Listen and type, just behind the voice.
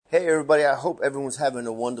Hey everybody, I hope everyone's having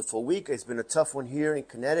a wonderful week. It's been a tough one here in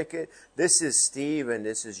Connecticut. This is Steve and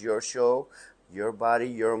this is your show, your body,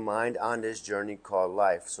 your mind on this journey called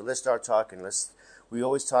life. So let's start talking. We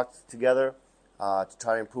always talk together to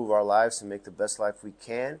try to improve our lives and make the best life we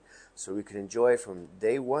can so we can enjoy it from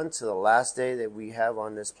day one to the last day that we have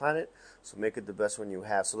on this planet. So make it the best one you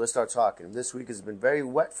have. So let's start talking. This week has been very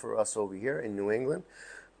wet for us over here in New England.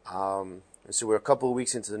 And so we're a couple of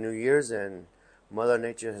weeks into the New Year's and Mother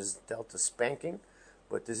Nature has dealt a spanking,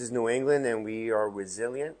 but this is New England and we are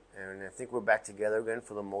resilient, and I think we're back together again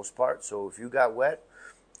for the most part. So if you got wet,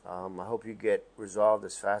 I hope you get resolved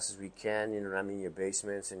as fast as we can, you know what I mean, your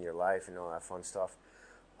basements and your life and all that fun stuff.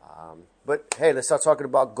 But hey, let's start talking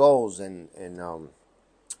about goals and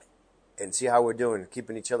see how we're doing,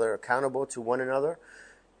 keeping each other accountable to one another.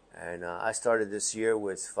 And I started this year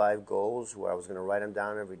with 5 goals where I was going to write them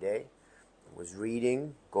down every day. It was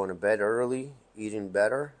reading, going to bed early, eating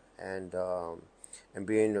better, and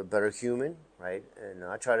being a better human, right? And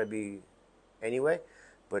I try to be anyway,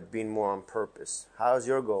 but being more on purpose. How's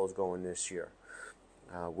your goals going this year?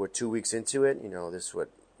 We're 2 weeks into it. You know, this is what,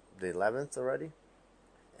 the 11th already?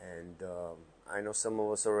 And I know some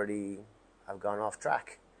of us already have gone off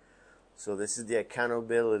track. So this is the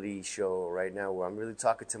accountability show right now where I'm really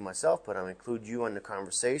talking to myself, but I'll include you in the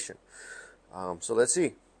conversation. So let's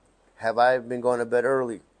see. Have I been going to bed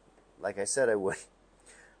early? Like I said I would.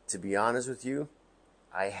 To be honest with you,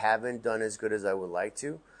 I haven't done as good as I would like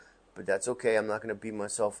to, but that's okay. I'm not going to beat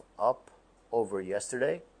myself up over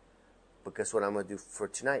yesterday, but guess what I'm going to do for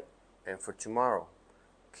tonight and for tomorrow?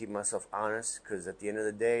 Keep myself honest, because at the end of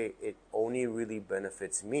the day, it only really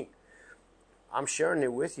benefits me. I'm sharing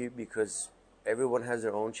it with you because everyone has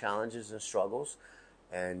their own challenges and struggles,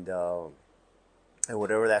 and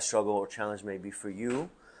whatever that struggle or challenge may be for you,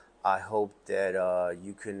 I hope that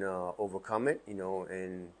you can overcome it, you know,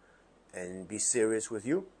 and be serious with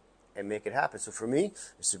you and make it happen. So for me,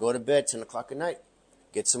 it's to go to bed 10 o'clock at night,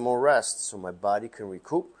 get some more rest so my body can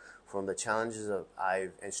recoup from the challenges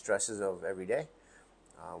and stresses of every day,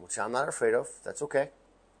 which I'm not afraid of. That's okay.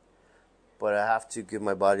 But I have to give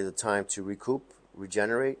my body the time to recoup,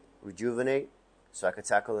 regenerate, rejuvenate, so I can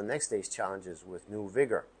tackle the next day's challenges with new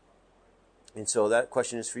vigor. And so that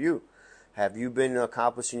question is for you. Have you been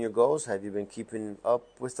accomplishing your goals? Have you been keeping up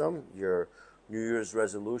with them? Your New Year's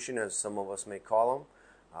resolution, as some of us may call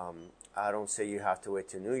them. I don't say you have to wait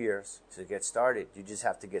till New Year's to get started. You just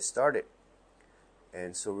have to get started.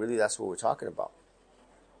 And so really that's what we're talking about.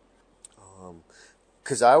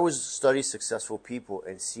 Because I always study successful people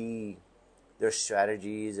and see their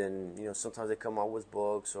strategies, and you know, sometimes they come out with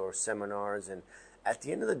books or seminars, and at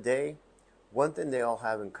the end of the day, one thing they all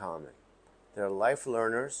have in common: they're life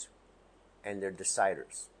learners and they're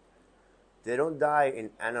deciders. They don't die in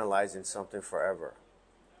analyzing something forever.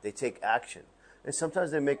 They take action, and sometimes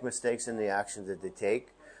they make mistakes in the actions that they take,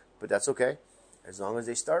 but that's okay as long as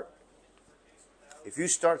they start. If you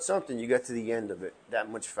start something, you get to the end of it that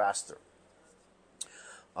much faster.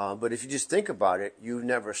 But if you just think about it, you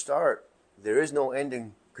never start. There is no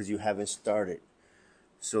ending because you haven't started.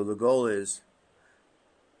 So the goal is,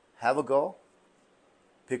 have a goal,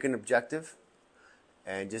 pick an objective,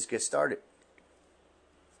 and just get started.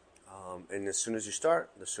 And as soon as you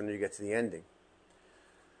start, the sooner you get to the ending.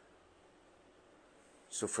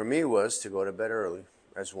 So for me, it was to go to bed early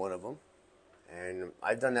as one of them. And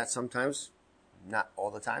I've done that sometimes, not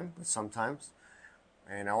all the time, but sometimes.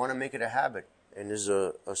 And I want to make it a habit. And there's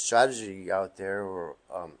a strategy out there, or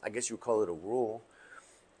I guess you would call it a rule,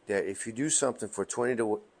 that if you do something for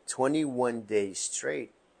 21 days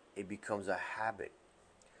straight, it becomes a habit.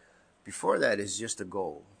 Before that is just a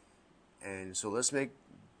goal. And so let's make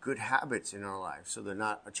good habits in our life so they're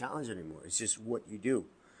not a challenge anymore. It's just what you do.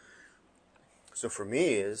 So for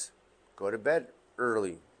me is go to bed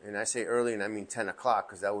early. And I say early and I mean 10 o'clock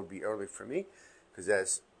because that would be early for me. Because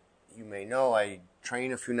as you may know, I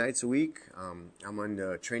train a few nights a week. I'm on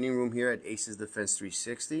the training room here at Aces Defense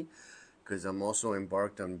 360 because I'm also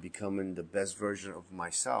embarked on becoming the best version of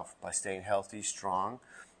myself by staying healthy, strong,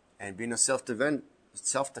 and being a self-defender,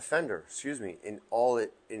 in all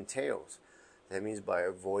it entails. That means by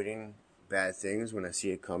avoiding bad things when I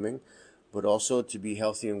see it coming, but also to be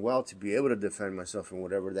healthy and well, to be able to defend myself in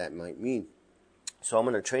whatever that might mean. So I'm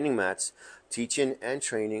on the training mats, teaching and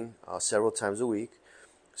training several times a week.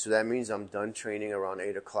 So that means I'm done training around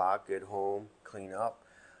 8 o'clock, get home, clean up,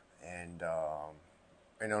 and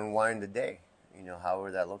unwind the day, you know,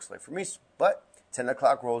 however that looks like for me. But 10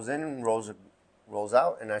 o'clock rolls in and rolls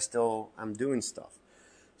out, and I'm doing stuff.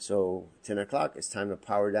 So 10 o'clock, it's time to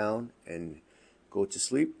power down and go to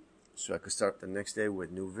sleep so I could start the next day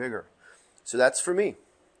with new vigor. So that's for me.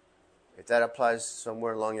 If that applies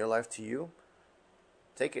somewhere along your life to you,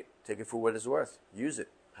 take it. Take it for what it's worth. Use it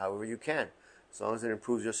however you can. As long as it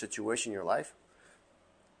improves your situation, your life,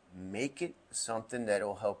 make it something that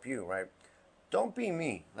will help you, right? Don't be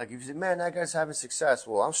me. Like if you say, man, that guy's having success.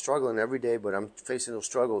 Well, I'm struggling every day, but I'm facing those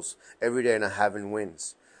struggles every day and I'm having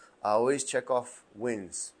wins. I always check off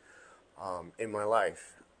wins in my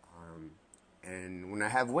life. And when I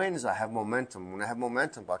have wins, I have momentum. When I have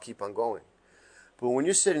momentum, I'll keep on going. But when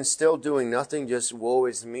you're sitting still doing nothing, just woe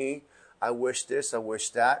is me, I wish this, I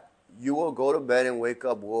wish that, you will go to bed and wake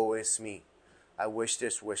up, woe is me. I wish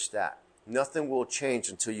this, wish that. Nothing will change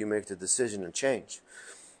until you make the decision to change.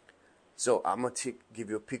 So I'm going to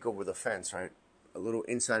give you a peek over the fence, right? A little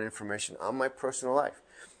inside information on my personal life.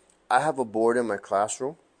 I have a board in my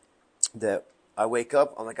classroom that I wake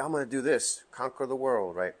up, I'm like, I'm going to do this, conquer the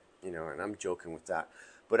world, right? And I'm joking with that.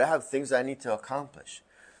 But I have things I need to accomplish.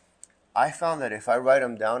 I found that if I write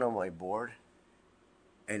them down on my board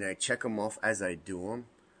and I check them off as I do them,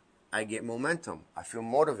 I get momentum. I feel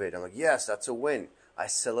motivated. I'm like, yes, that's a win. I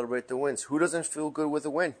celebrate the wins. Who doesn't feel good with a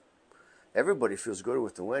win? Everybody feels good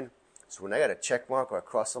with the win. So when I got a check mark or I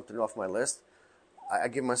cross something off my list, I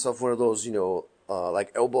give myself one of those,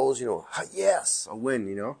 like elbows, yes, a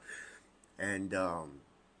win, and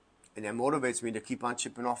that motivates me to keep on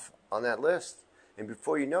chipping off on that list. And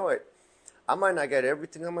before you know it, I might not get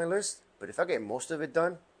everything on my list, but if I get most of it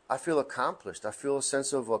done, I feel accomplished. I feel a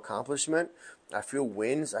sense of accomplishment. I feel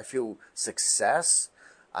wins. I feel success.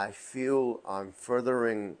 I feel I'm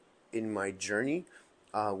furthering in my journey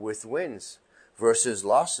with wins versus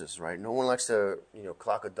losses, right? No one likes to,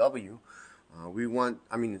 clock a W. We want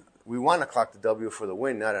to clock the W for the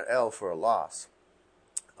win, not an L for a loss.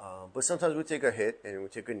 But sometimes we take a hit and we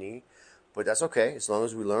take a knee, but that's okay as long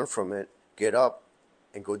as we learn from it, get up,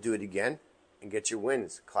 and go do it again, and get your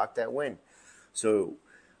wins. Clock that win. So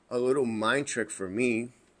a little mind trick for me,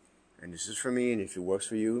 and this is for me, and if it works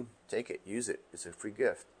for you, take it, use it. It's a free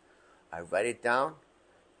gift. I write it down,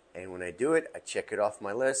 and when I do it, I check it off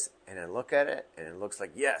my list, and I look at it, and it looks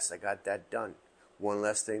like, yes, I got that done. One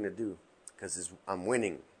less thing to do, because I'm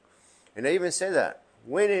winning. And I even say that,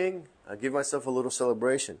 winning, I give myself a little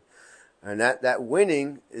celebration. And that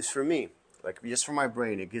winning is for me, like just for my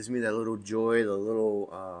brain. It gives me that little joy, the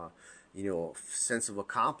little, sense of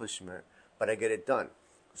accomplishment, but I get it done.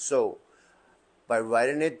 So by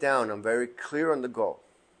writing it down, I'm very clear on the goal.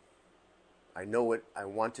 I know what I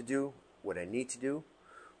want to do, what I need to do.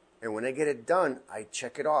 And when I get it done, I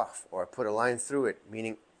check it off or I put a line through it,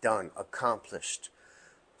 meaning done, accomplished.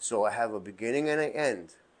 So I have a beginning and an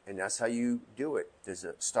end, and that's how you do it. There's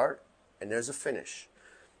a start and there's a finish.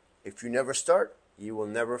 If you never start, you will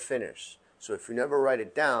never finish. So if you never write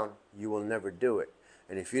it down, you will never do it.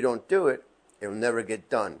 And if you don't do it, it will never get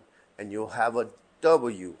done. And you'll have a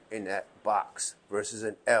W in that box versus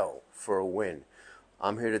an L for a win.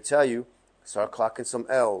 I'm here to tell you, start clocking some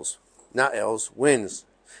L's. Not L's, wins.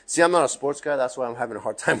 See, I'm not a sports guy. That's why I'm having a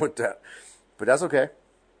hard time with that. But that's okay.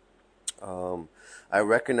 I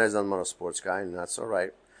recognize I'm not a sports guy, and that's all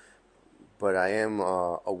right. But I am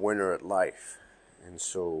a winner at life. And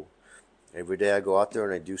so every day I go out there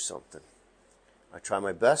and I do something. I try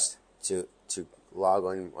my best to log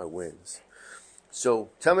on my wins. So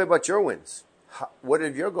tell me about your wins. What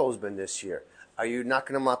have your goals been this year? Are you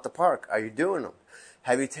knocking them out the park? Are you doing them?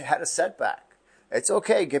 Have you had a setback? It's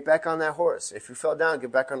okay. Get back on that horse. If you fell down,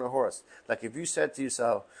 get back on the horse. Like if you said to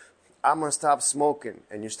yourself, I'm going to stop smoking,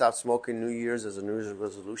 and you stop smoking New Year's as a New Year's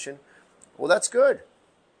resolution, well, that's good.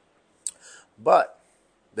 But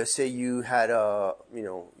let's say you had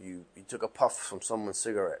you took a puff from someone's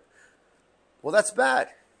cigarette. Well, that's bad.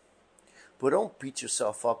 But don't beat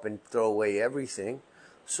yourself up and throw away everything.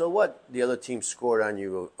 So what? The other team scored on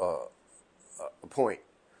you a point.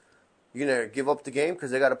 You're going to give up the game because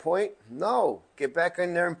they got a point? No. Get back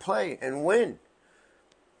in there and play and win.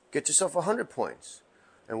 Get yourself 100 points.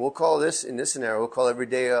 And we'll call this, in this scenario, we'll call every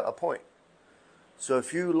day a point. So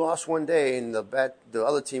if you lost one day and the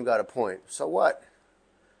other team got a point, so what?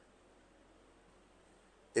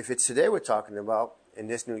 If it's today we're talking about, in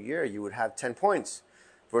this new year, you would have 10 points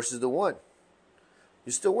versus the 1.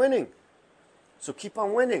 You're still winning. So keep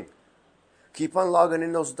on winning. Keep on logging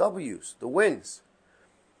in those W's, the wins.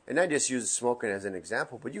 And I just use smoking as an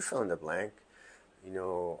example, but you fill in the blank.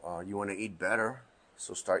 You want to eat better,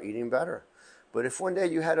 so start eating better. But if one day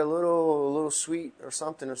you had a little sweet or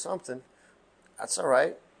something, that's all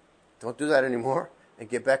right. Don't do that anymore and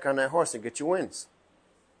get back on that horse and get your wins.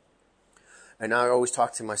 And I always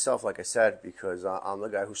talk to myself, like I said, because I'm the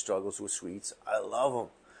guy who struggles with sweets. I love them.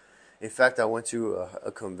 In fact, I went to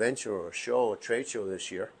a convention or a trade show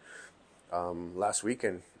this year, last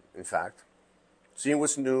weekend, in fact, seeing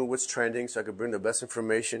what's new, what's trending, so I could bring the best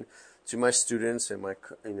information to my students and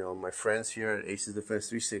my friends here at Aces Defense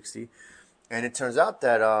 360. And it turns out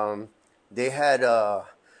that they had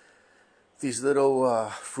these little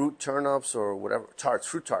fruit turnips or whatever,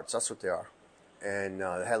 fruit tarts, that's what they are. And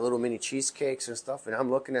they had little mini cheesecakes and stuff. And I'm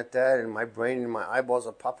looking at that, and my brain and my eyeballs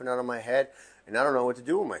are popping out of my head, and I don't know what to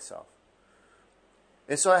do with myself.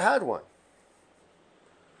 And so I had one.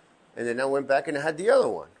 And then I went back and I had the other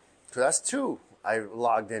one. So that's two. I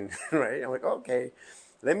logged in, right? I'm like, okay,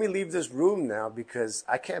 let me leave this room now because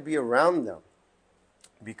I can't be around them.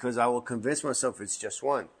 Because I will convince myself it's just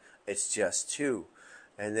one. It's just two.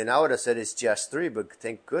 And then I would have said it's just three, but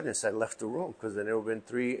thank goodness I left the room, because then it would have been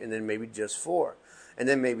three, and then maybe just four, and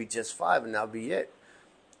then maybe just five, and that'll be it.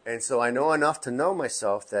 And so I know enough to know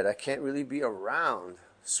myself that I can't really be around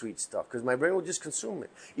sweet stuff, because my brain will just consume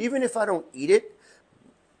it. Even if I don't eat it,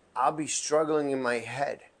 I'll be struggling in my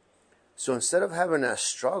head. So instead of having that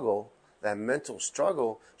struggle, that mental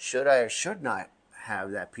struggle, should I or should not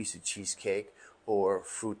have that piece of cheesecake or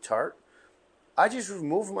fruit tart, I just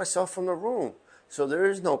remove myself from the room. So there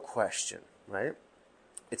is no question, right?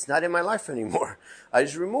 It's not in my life anymore. I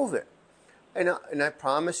just remove it. And I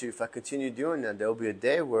promise you, if I continue doing that, there'll be a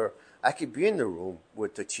day where I could be in the room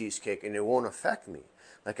with the cheesecake and it won't affect me.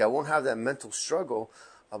 Like, I won't have that mental struggle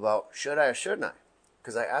about should I or should not.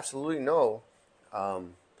 Because I absolutely know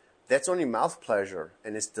that's only mouth pleasure,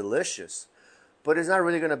 and it's delicious. But it's not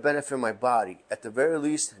really going to benefit my body. At the very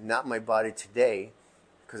least, not my body today,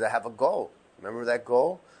 because I have a goal. Remember that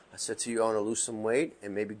goal? I said to you, I want to lose some weight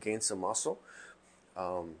and maybe gain some muscle.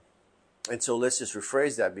 And so let's just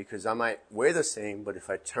rephrase that, because I might weigh the same, but if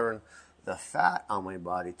I turn the fat on my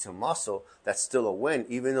body to muscle, that's still a win,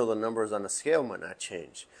 even though the numbers on the scale might not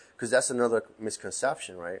change. Because that's another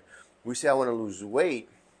misconception, right? We say I want to lose weight,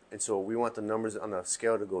 and so we want the numbers on the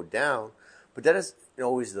scale to go down, but that isn't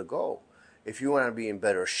always the goal. If you want to be in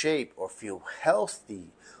better shape or feel healthy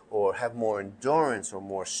or have more endurance or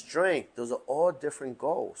more strength, those are all different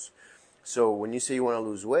goals. So when you say you want to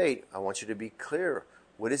lose weight, I want you to be clear.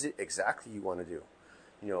 What is it exactly you want to do?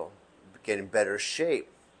 Get in better shape,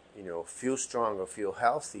 feel strong or feel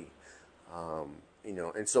healthy.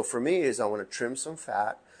 And so for me is I want to trim some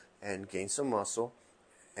fat and gain some muscle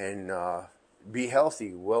and be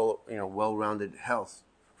healthy, well-rounded health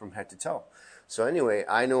from head to toe. So anyway,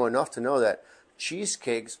 I know enough to know that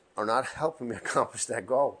cheesecakes are not helping me accomplish that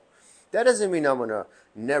goal. That doesn't mean I'm going to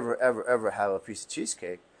never, ever, ever have a piece of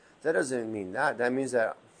cheesecake. That doesn't mean that. That means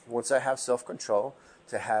that once I have self-control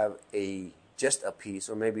to have just a piece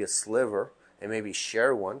or maybe a sliver and maybe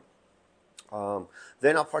share one,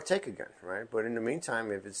 then I'll partake again, right? But in the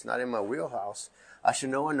meantime, if it's not in my wheelhouse, I should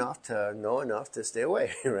know enough to stay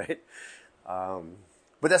away, right?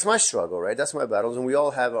 But that's my struggle, right? That's my battles, and we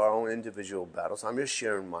all have our own individual battles. I'm just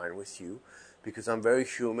sharing mine with you because I'm very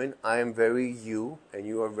human. I am very you, and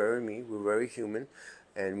you are very me. We're very human,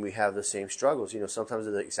 and we have the same struggles. Sometimes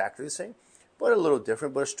they're exactly the same, but a little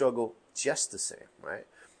different, but a struggle just the same, right?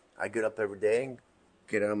 I get up every day and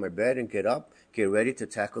get out of my bed and get up, get ready to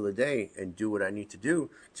tackle the day and do what I need to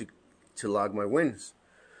do to log my wins.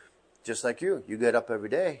 Just like you get up every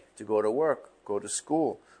day to go to work, go to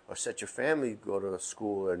school, or set your family, go to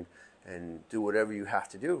school and do whatever you have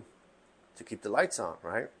to do to keep the lights on,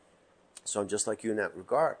 right? So I'm just like you in that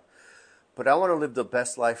regard. But I want to live the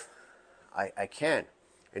best life I can.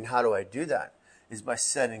 And how do I do that? Is by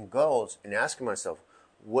setting goals and asking myself,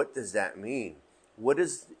 what does that mean? What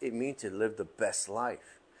does it mean to live the best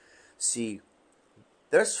life? See,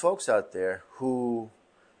 there's folks out there who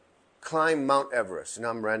climb Mount Everest, and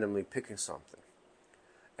I'm randomly picking something.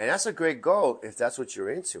 And that's a great goal if that's what you're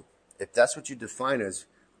into. If that's what you define as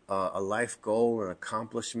a life goal, an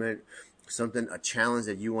accomplishment, a challenge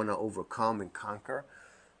that you want to overcome and conquer,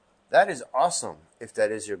 that is awesome if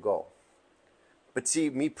that is your goal. But see,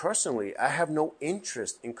 me personally, I have no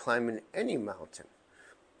interest in climbing any mountain,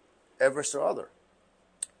 Everest or other.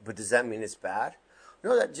 But does that mean it's bad?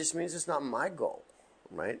 No, that just means it's not my goal,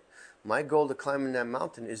 right? My goal to climbing that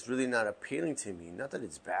mountain is really not appealing to me. Not that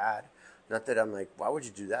it's bad. Not that I'm like, why would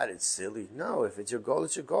you do that? It's silly. No, if it's your goal,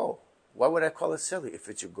 it's your goal. Why would I call it silly if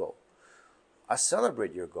it's your goal? I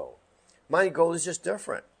celebrate your goal. My goal is just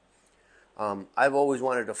different. I've always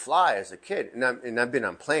wanted to fly as a kid, and I've been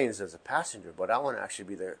on planes as a passenger, but I want to actually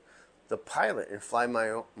be the pilot and fly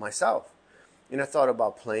myself. And I thought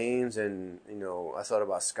about planes, and I thought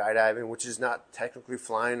about skydiving, which is not technically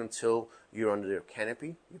flying until you're under your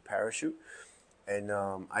canopy, your parachute. And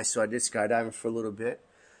so I did skydiving for a little bit.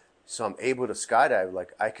 So I'm able to skydive.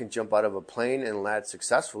 Like, I can jump out of a plane and land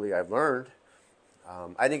successfully, I've learned.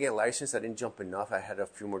 I didn't get licensed. I didn't jump enough. I had a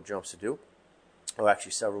few more jumps to do, or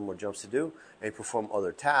actually several more jumps to do, and perform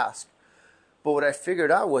other tasks. But what I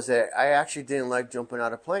figured out was that I actually didn't like jumping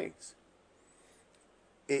out of planes.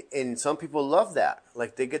 And some people love that.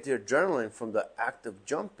 Like, they get the adrenaline from the act of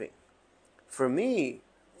jumping. For me,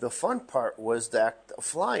 the fun part was the act of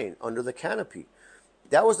flying under the canopy.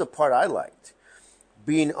 That was the part I liked.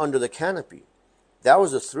 Being under the canopy. That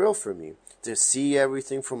was a thrill for me. To see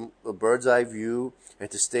everything from a bird's eye view and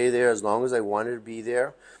to stay there as long as I wanted to be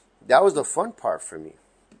there. That was the fun part for me.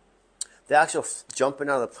 The actual jumping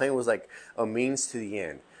out of the plane was like a means to the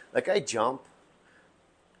end. Like, I jump,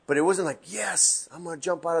 but it wasn't like, yes, I'm going to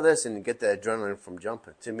jump out of this and get the adrenaline from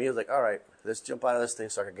jumping. To me, it was like, all right, let's jump out of this thing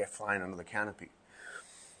so I can get flying under the canopy.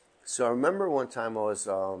 So I remember one time I was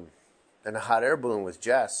in a hot air balloon with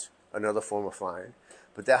Jess, another form of flying.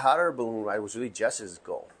 But that hot air balloon ride was really Jess's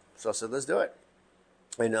goal. So I said, let's do it.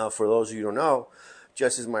 And for those of you who don't know,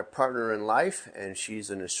 Jess is my partner in life, and she's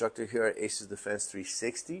an instructor here at Aces Defense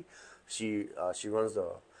 360. She runs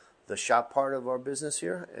the shop part of our business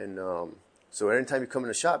here. And so anytime you come in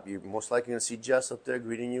the shop, you're most likely going to see Jess up there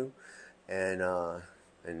greeting you and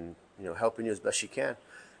helping you as best she can.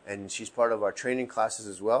 And she's part of our training classes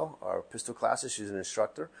as well, our pistol classes. She's an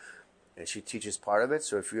instructor, and she teaches part of it.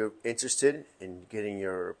 So if you're interested in getting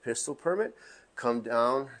your pistol permit, come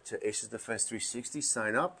down to Aces Defense 360,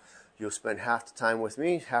 sign up. You'll spend half the time with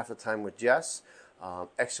me, half the time with Jess.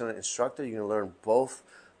 Excellent instructor. You're going to learn both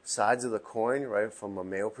sides of the coin, right, from a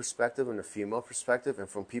male perspective and a female perspective, and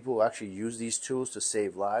from people who actually use these tools to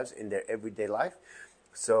save lives in their everyday life.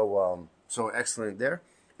 So excellent there.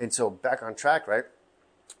 And so back on track, right?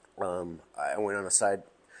 I went on a side.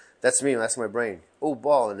 That's me. That's my brain. Oh,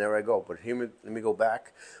 ball, and there I go. But let me go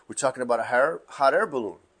back. We're talking about a hot air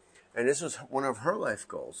balloon, and this was one of her life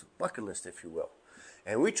goals, bucket list, if you will.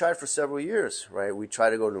 And we tried for several years, right? We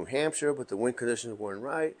tried to go to New Hampshire, but the wind conditions weren't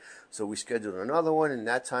right. So we scheduled another one, and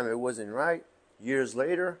that time it wasn't right. Years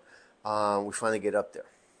later, we finally get up there.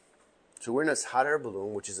 So we're in this hot air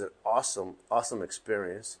balloon, which is an awesome, awesome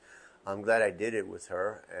experience. I'm glad I did it with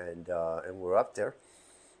her, and we're up there.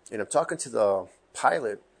 And I'm talking to the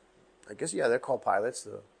pilot. I guess, yeah, they're called pilots,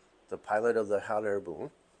 the pilot of the hot air balloon.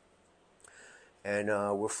 And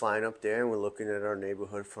we're flying up there, and we're looking at our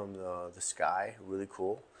neighborhood from the sky. Really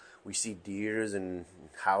cool. We see deers and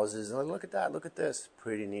houses. And I'm like, look at that, look at this.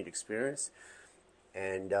 Pretty neat experience.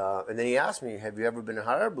 And then he asked me, have you ever been in a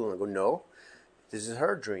hot air balloon? I go, no. This is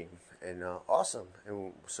her dream. And awesome.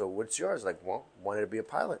 And so what's yours? Like, well, wanted to be a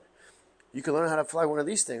pilot. You can learn how to fly one of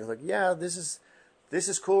these things. Like, yeah, this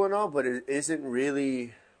is cool and all, but it isn't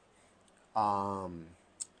really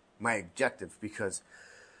my objective, because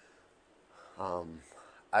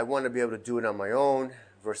I want to be able to do it on my own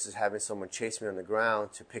versus having someone chase me on the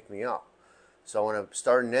ground to pick me up. So I want to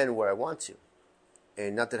start and end where I want to.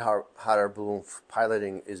 And not that hot air balloon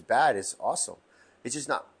piloting is bad, it's awesome. It just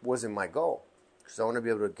wasn't my goal. Because I want to be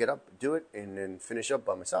able to get up, do it, and then finish up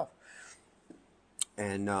by myself.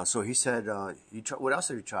 And so he said, what else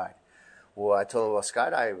have you tried? Well, I told him about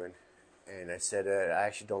skydiving. And I said, I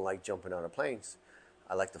actually don't like jumping out of planes.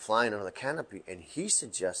 I like the flying under the canopy. And he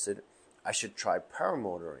suggested I should try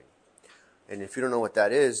paramotoring. And if you don't know what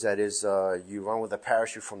that is you run with a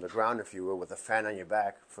parachute from the ground, if you will, with a fan on your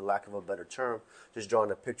back, for lack of a better term, just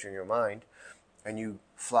drawing a picture in your mind, and you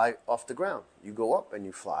fly off the ground. You go up and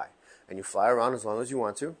you fly. And you fly around as long as you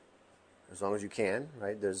want to, as long as you can,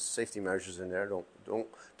 right? There's safety measures in there.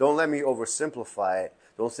 Don't let me oversimplify it.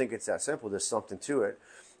 Don't think it's that simple. There's something to it.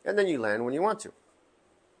 And then you land when you want to.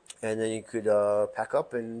 And then you could pack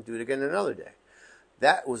up and do it again another day.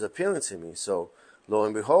 That was appealing to me. So lo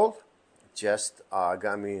and behold, Jess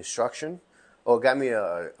got me instruction. Oh, got me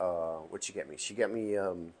what'd she get me? She got me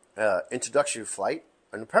introductory flight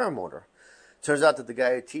on a paramotor. Turns out that the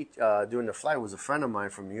guy doing the flight was a friend of mine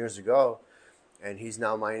from years ago, and he's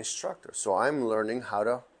now my instructor. So I'm learning how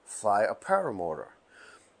to fly a paramotor.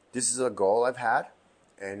 This is a goal I've had,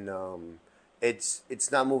 and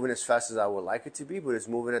it's not moving as fast as I would like it to be, but it's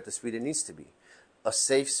moving at the speed it needs to be. A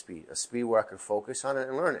safe speed, a speed where I can focus on it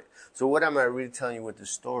and learn it. So what am I really telling you with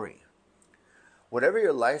this story? Whatever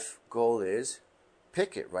your life goal is,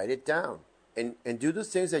 pick it, write it down, and do the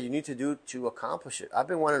things that you need to do to accomplish it. I've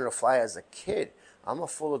been wanting to fly as a kid. I'm a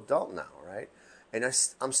full adult now, right? And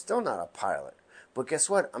I'm still not a pilot. But guess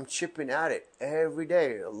what? I'm chipping at it every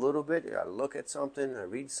day, a little bit. I look at something, I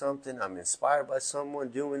read something, I'm inspired by someone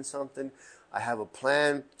doing something. I have a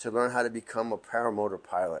plan to learn how to become a paramotor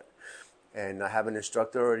pilot. And I have an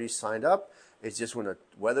instructor already signed up. It's just when the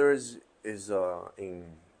weather is in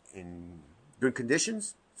good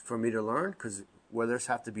conditions for me to learn, because weathers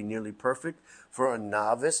have to be nearly perfect for a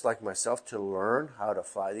novice like myself to learn how to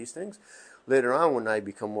fly these things. Later on, when I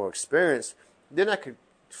become more experienced, then I could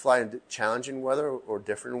fly in challenging weather or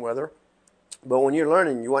different weather. But when you're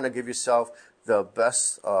learning, you want to give yourself the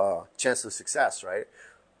best chance of success, right?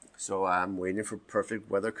 So I'm waiting for perfect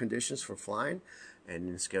weather conditions for flying,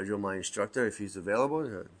 and schedule my instructor, if he's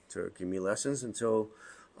available, to give me lessons until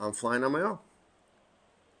I'm flying on my own.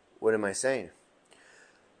 What am I saying?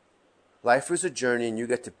 Life is a journey, and you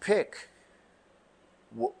get to pick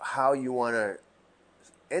how you want to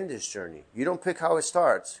end this journey. You don't pick how it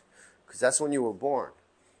starts, because that's when you were born.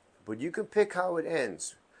 But you can pick how it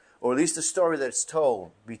ends, or at least the story that's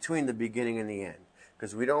told between the beginning and the end.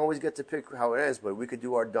 Because we don't always get to pick how it ends, but we could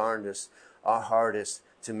do our darndest, our hardest,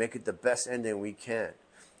 to make it the best ending we can.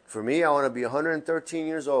 For me, I want to be 113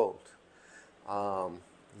 years old.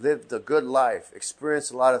 Lived a good life,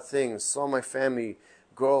 experienced a lot of things, saw my family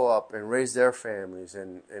grow up and raise their families,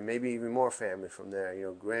 and maybe even more family from there,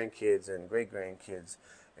 grandkids and great-grandkids.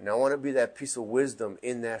 And I want to be that piece of wisdom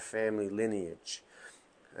in that family lineage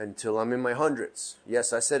until I'm in my hundreds.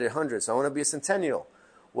 Yes, I said it, hundreds. I want to be a centennial.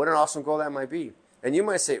 What an awesome goal that might be. And you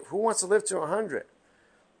might say, who wants to live to 100?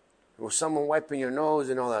 Or someone wiping your nose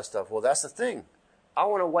and all that stuff. Well, that's the thing. I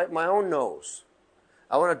want to wipe my own nose.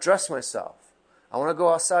 I want to dress myself. I want to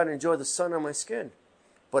go outside and enjoy the sun on my skin.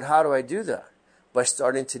 But how do I do that? By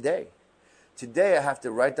starting today. Today I have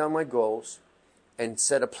to write down my goals and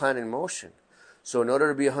set a plan in motion. So in order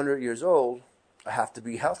to be 100 years old, I have to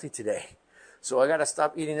be healthy today. So I got to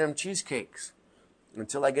stop eating them cheesecakes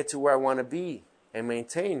until I get to where I want to be and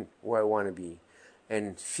maintain where I want to be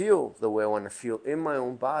and feel the way I want to feel in my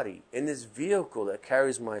own body, in this vehicle that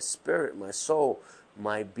carries my spirit, my soul,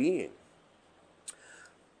 my being.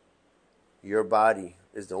 Your body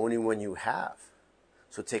is the only one you have.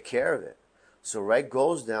 So take care of it. So write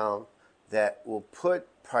goals down that will put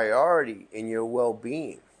priority in your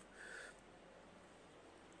well-being.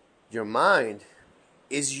 Your mind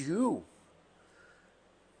is you.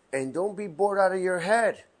 And don't be bored out of your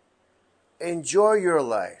head. Enjoy your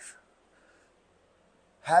life.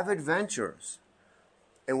 Have adventures.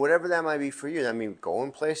 And whatever that might be for you. I mean,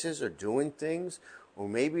 going places or doing things. Or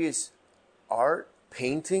maybe it's art,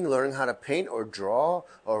 painting, learning how to paint or draw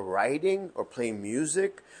or writing or playing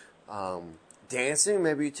music. Dancing.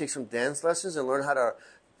 Maybe you take some dance lessons and learn how to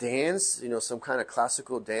dance, some kind of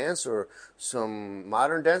classical dance or some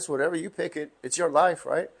modern dance, whatever you pick it. It's your life,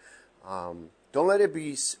 right? Don't let it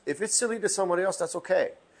be, if it's silly to somebody else, that's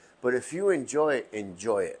okay. But if you enjoy it,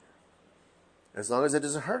 enjoy it. As long as it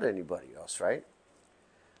doesn't hurt anybody else, right?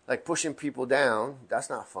 Like pushing people down, that's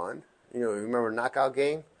not fun. Remember Knockout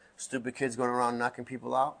Game? Stupid kids going around knocking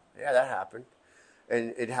people out? Yeah, that happened.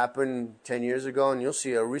 And it happened 10 years ago, and you'll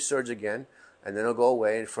see a resurge again, and then it'll go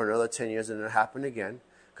away for another 10 years, and it'll happen again.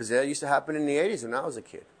 Because that used to happen in the 80s when I was a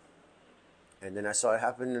kid. And then I saw it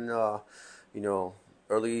happen in,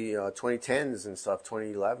 early 2010s and stuff,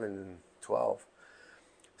 2011 and 12.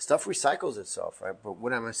 Stuff recycles itself, right? But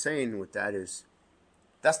what I'm saying with that is,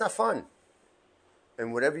 that's not fun.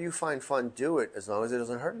 And whatever you find fun, do it as long as it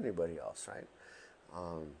doesn't hurt anybody else, right?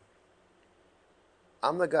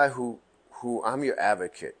 I'm the guy who I'm your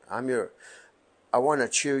advocate. I want to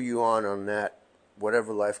cheer you on that,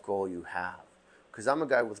 whatever life goal you have. Because I'm a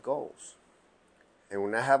guy with goals. And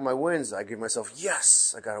when I have my wins, I give myself,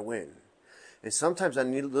 yes, I got to win. And sometimes I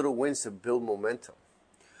need little wins to build momentum.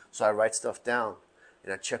 So I write stuff down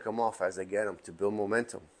and I check them off as I get them to build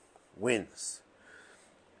momentum. Wins.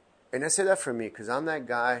 And I say that for me because I'm that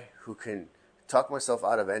guy who can talk myself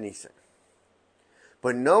out of anything.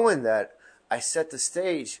 But knowing that, I set the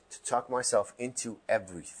stage to talk myself into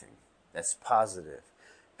everything that's positive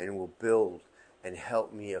and will build and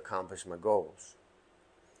help me accomplish my goals.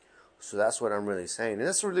 So that's what I'm really saying. And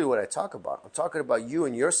that's really what I talk about. I'm talking about you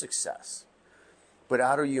and your success. But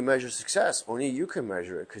how do you measure success? Only you can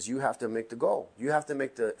measure it because you have to make the goal. You have to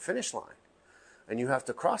make the finish line. And you have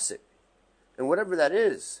to cross it. And whatever that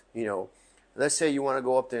is, let's say you want to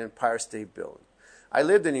go up to the Empire State Building. I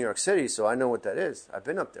lived in New York City, so I know what that is. I've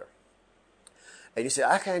been up there. And you say,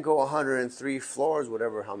 I can't go 103 floors,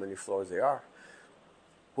 whatever, how many floors they are.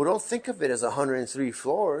 Well, don't think of it as 103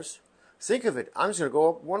 floors. Think of it, I'm just going to go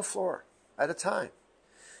up one floor at a time.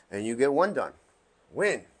 And you get one done.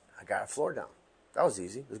 Win. I got a floor down. That was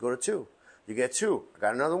easy. Let's go to 2. You get 2. I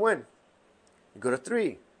got another win. You go to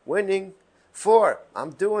 3. Winning. 4.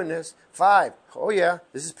 I'm doing this. 5. Oh, yeah.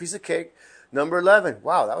 This is a piece of cake. Number 11.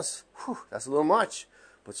 Wow, that's a little much.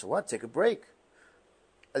 But so what? Take a break.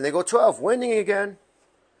 And they go 12. Winning again.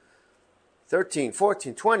 13,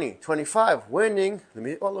 14, 20, 25. Winning.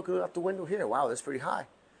 Look out the window here. Wow, that's pretty high.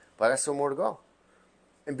 But I got some more to go.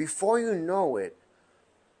 And before you know it,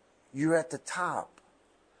 you're at the top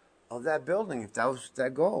of that building if that was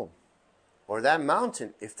that goal. Or that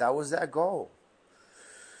mountain if that was that goal.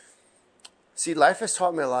 See, life has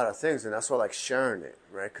taught me a lot of things, and that's why I like sharing it,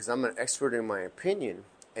 right? Because I'm an expert in my opinion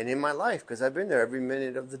and in my life, because I've been there every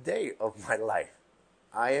minute of the day of my life.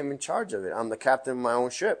 I am in charge of it. I'm the captain of my own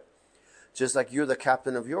ship, just like you're the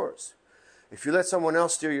captain of yours. If you let someone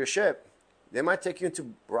else steer your ship, they might take you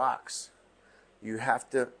into rocks. You have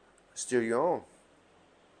to steer your own.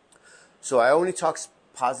 So I only talk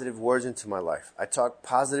positive words into my life. I talk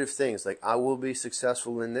positive things like, I will be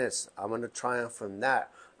successful in this. I'm going to triumph in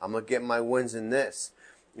that. I'm going to get my wins in this.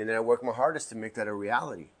 And then I work my hardest to make that a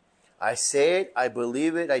reality. I say it, I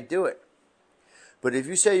believe it, I do it. But if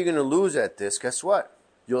you say you're going to lose at this, guess what?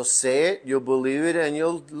 You'll say it, you'll believe it, and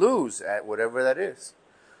you'll lose at whatever that is.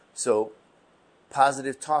 So,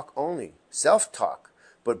 positive talk only. Self-talk.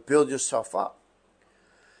 But build yourself up.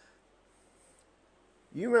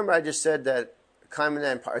 You remember I just said that climbing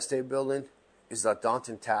that Empire State Building is a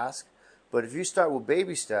daunting task. But if you start with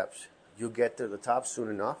baby steps, you'll get to the top soon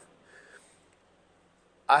enough.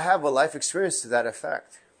 I have a life experience to that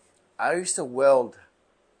effect. I used to weld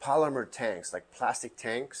polymer tanks, like plastic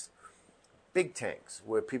tanks, big tanks,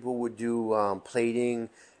 where people would do plating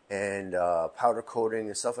and powder coating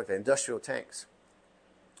and stuff like that, industrial tanks.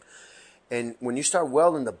 And when you start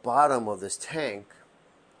welding the bottom of this tank,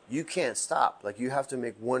 you can't stop. Like, you have to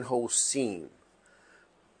make one whole seam.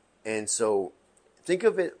 And so think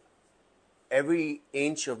of it, every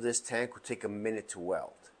inch of this tank would take a minute to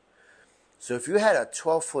weld. So if you had a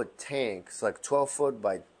 12-foot tank, it's like 12 foot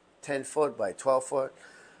by 10 foot by 12 foot,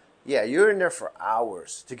 yeah, you're in there for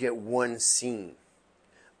hours to get one seam.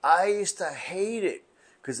 I used to hate it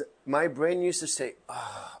because my brain used to say,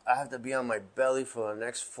 oh, I have to be on my belly for the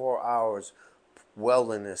next 4 hours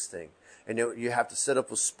welding this thing. And you have to set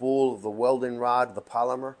up a spool of the welding rod, the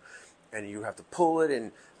polymer, and you have to pull it,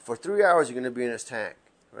 and for 3 hours you're going to be in this tank,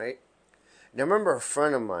 right? Now, I remember a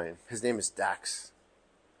friend of mine, his name is Daxton,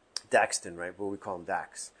 right? But we call him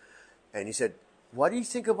Dax. And he said, what do you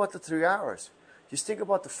think about the 3 hours? Just think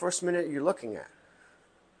about the first minute you're looking at.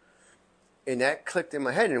 And that clicked in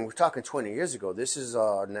my head, and we're talking 20 years ago. This is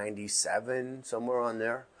 97, somewhere on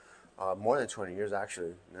there. More than 20 years,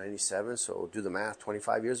 actually. 97, so do the math,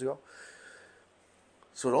 25 years ago.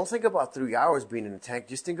 So don't think about 3 hours being in the tank.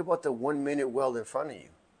 Just think about the 1 minute weld in front of you.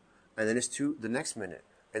 And then it's the next minute.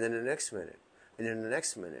 And then the next minute. And then the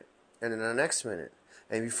next minute. And then the next minute.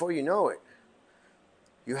 And before you know it,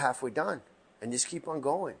 you're halfway done. And just keep on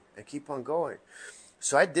going. And keep on going.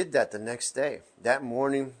 So I did that the next day. That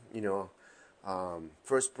morning,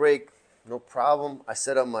 first break, no problem. I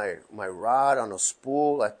set up my rod on a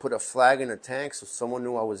spool. I put a flag in the tank so someone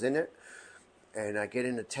knew I was in it. And I get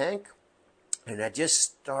in the tank. And I just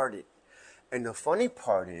started. And the funny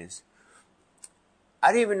part is,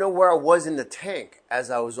 I didn't even know where I was in the tank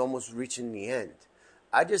as I was almost reaching the end.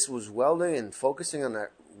 I just was welding and focusing on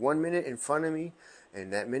that 1 minute in front of me.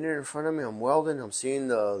 And that minute in front of me, I'm welding. I'm seeing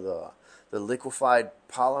the liquefied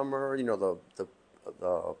polymer, the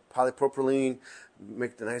polypropylene,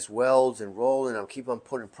 make the nice welds and roll. And I'll keep on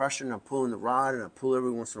putting pressure, and I'm pulling the rod, and I pull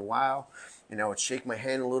every once in a while. And I would shake my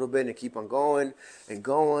hand a little bit and keep on going and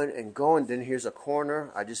going and going. Then here's a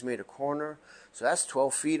corner. I just made a corner. So that's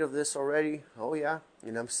 12 feet of this already. Oh, yeah.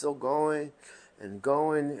 And I'm still going and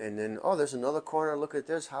going. And then, oh, there's another corner. Look at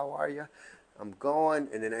this. How are you? I'm going.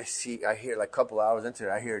 And then I hear like a couple hours into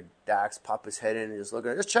it, I hear Dax pop his head in and just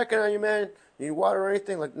looking. Just checking on you, man. You need water or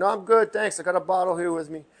anything? Like, no, I'm good. Thanks. I got a bottle here with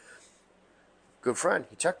me. Good friend.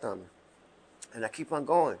 He checked on me. And I keep on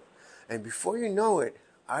going. And before you know it,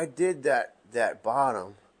 I did that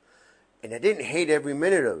bottom, and I didn't hate every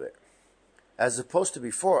minute of it. As opposed to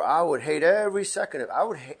before, I would hate every second of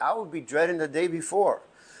it. I would be dreading the day before.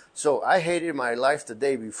 So I hated my life the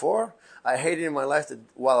day before. I hated my life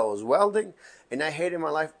while I was welding, and I hated my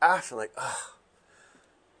life after. Like,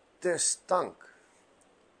 this stunk.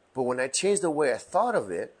 But when I changed the way I thought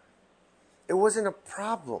of it, it wasn't a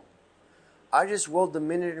problem. I just welded the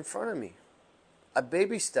minute in front of me. I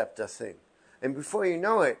baby stepped the thing, and before you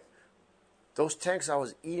know it, those tanks, I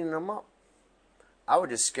was eating them up. I would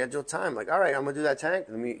just schedule time. Like, all right, I'm going to do that tank.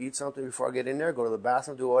 Let me eat something before I get in there, go to the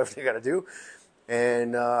bathroom, do whatever I got to do.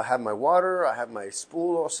 And have my water. I have my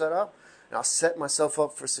spool all set up. And I'll set myself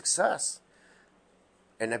up for success.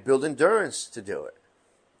 And I build endurance to do it.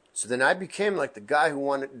 So then I became like the guy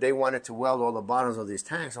who they wanted to weld all the bottoms of these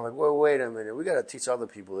tanks. I'm like, wait a minute. We got to teach other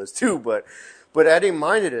people this too. But I didn't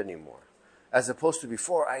mind it anymore. As opposed to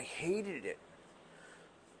before, I hated it.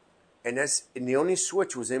 And the only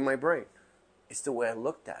switch was in my brain. It's the way I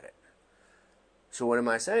looked at it. So what am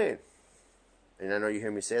I saying? And I know you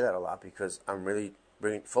hear me say that a lot because I'm really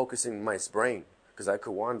focusing my brain because I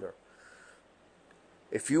could wander.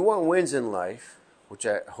 If you want wins in life, which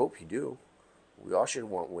I hope you do, we all should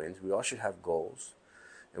want wins. We all should have goals.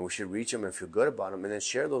 And we should reach them and feel good about them and then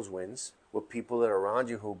share those wins with people that are around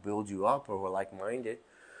you who build you up or who are like-minded.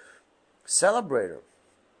 Celebrate them,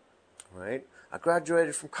 right? I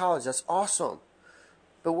graduated from college. That's awesome.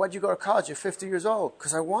 But why'd you go to college? You're 50 years old.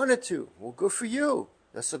 Because I wanted to. Well, good for you.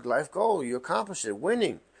 That's a life goal. You accomplished it.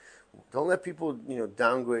 Winning. Don't let people,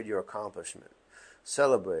 downgrade your accomplishment.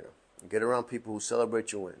 Celebrate them. Get around people who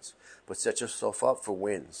celebrate your wins. But set yourself up for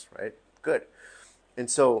wins, right? Good. And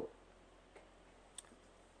so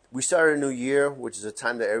we started a new year, which is a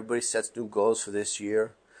time that everybody sets new goals for this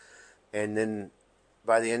year. And then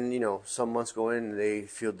by the end, some months go in and they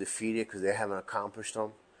feel defeated because they haven't accomplished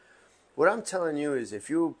them. What I'm telling you is if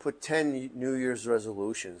you put 10 New Year's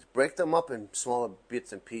resolutions, break them up in smaller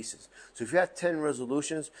bits and pieces. So if you have 10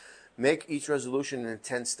 resolutions, make each resolution in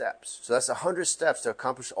 10 steps. So that's 100 steps to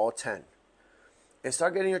accomplish all 10. And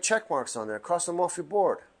start getting your check marks on there. Cross them off your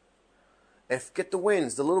board. And get the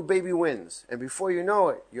wins, the little baby wins. And before you know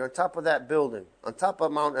it, you're on top of that building, on top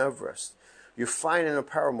of Mount Everest. You're flying in a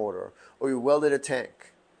paramotor, or you welded a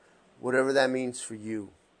tank. Whatever that means for you.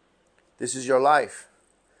 This is your life.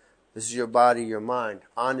 This is your body, your mind,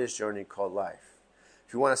 on this journey called life.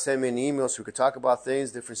 If you want to send me an email so we could talk about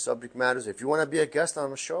things, different subject matters, if you want to be a guest on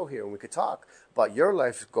the show here and we could talk about your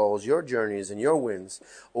life goals, your journeys, and your wins,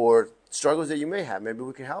 or struggles that you may have, maybe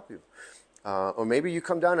we can help you. Or maybe you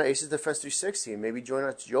come down to Aces Defense 360 and maybe join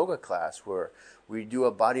our yoga class where we do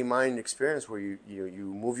a body-mind experience where you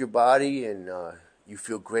move your body and you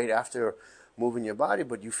feel great after moving your body,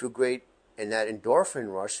 but you feel great and that endorphin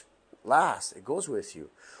rush lasts. It goes with you.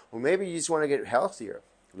 Or maybe you just want to get healthier,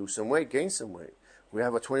 lose some weight, gain some weight. We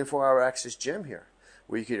have a 24-hour access gym here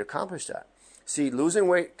where you could accomplish that. See, losing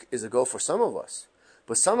weight is a goal for some of us.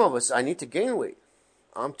 But some of us, I need to gain weight.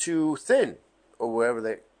 I'm too thin, or whatever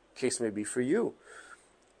the case may be for you.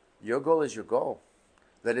 Your goal is your goal.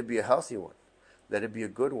 Let it be a healthy one. Let it be a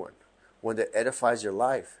good one that edifies your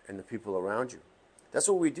life and the people around you. That's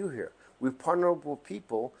what we do here. We partner up with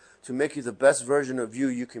people to make you the best version of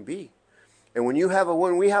you can be. And when you have a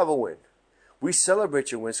win, we have a win. We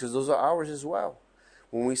celebrate your wins because those are ours as well.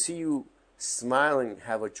 When we see you smiling,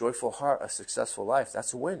 have a joyful heart, a successful life,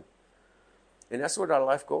 that's a win. And that's what our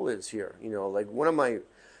life goal is here. Like one of my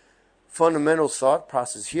fundamental thought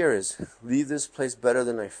process here is leave this place better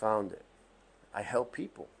than I found it. I help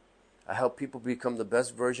people. I help people become the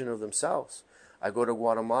best version of themselves. I go to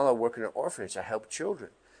Guatemala, work in an orphanage. I help children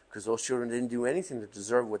because those children didn't do anything to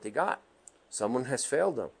deserve what they got. Someone has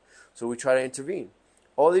failed them. So we try to intervene.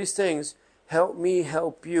 All these things help me,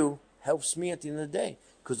 help you, helps me at the end of the day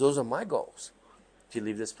because those are my goals, to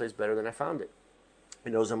leave this place better than I found it.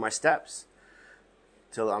 And those are my steps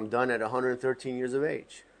till I'm done at 113 years of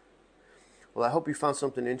age. Well, I hope you found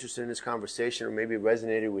something interesting in this conversation or maybe it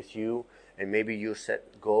resonated with you and maybe you'll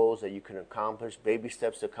set goals that you can accomplish, baby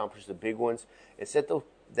steps to accomplish the big ones and set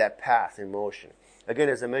that path in motion. Again,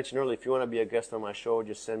 as I mentioned earlier, if you want to be a guest on my show,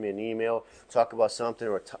 just send me an email, talk about something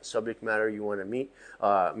or a subject matter you want to me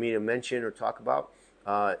to mention or talk about.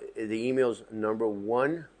 The email is number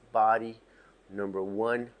 1 body, number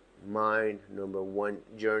 1 mind, number 1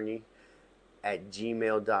 journey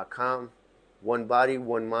 @gmail.com. 1 body,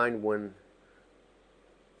 1 mind, 1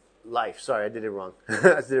 life. Sorry, I did it wrong.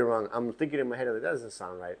 I did it wrong. I'm thinking in my head, that doesn't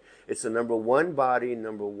sound right. It's the number 1 body,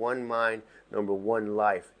 number 1 mind, number 1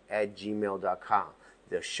 life @gmail.com.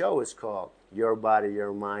 The show is called Your Body,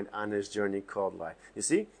 Your Mind on This Journey Called Life. You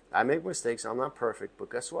see, I make mistakes. I'm not perfect, but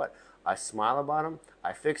guess what? I smile about them,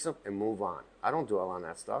 I fix them, and move on. I don't dwell on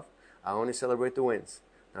that stuff. I only celebrate the wins,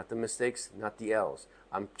 not the mistakes, not the L's.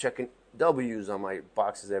 I'm checking W's on my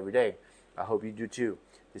boxes every day. I hope you do too.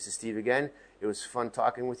 This is Steve again. It was fun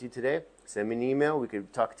talking with you today. Send me an email. We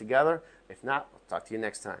could talk together. If not, I'll talk to you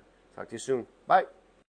next time. Talk to you soon. Bye.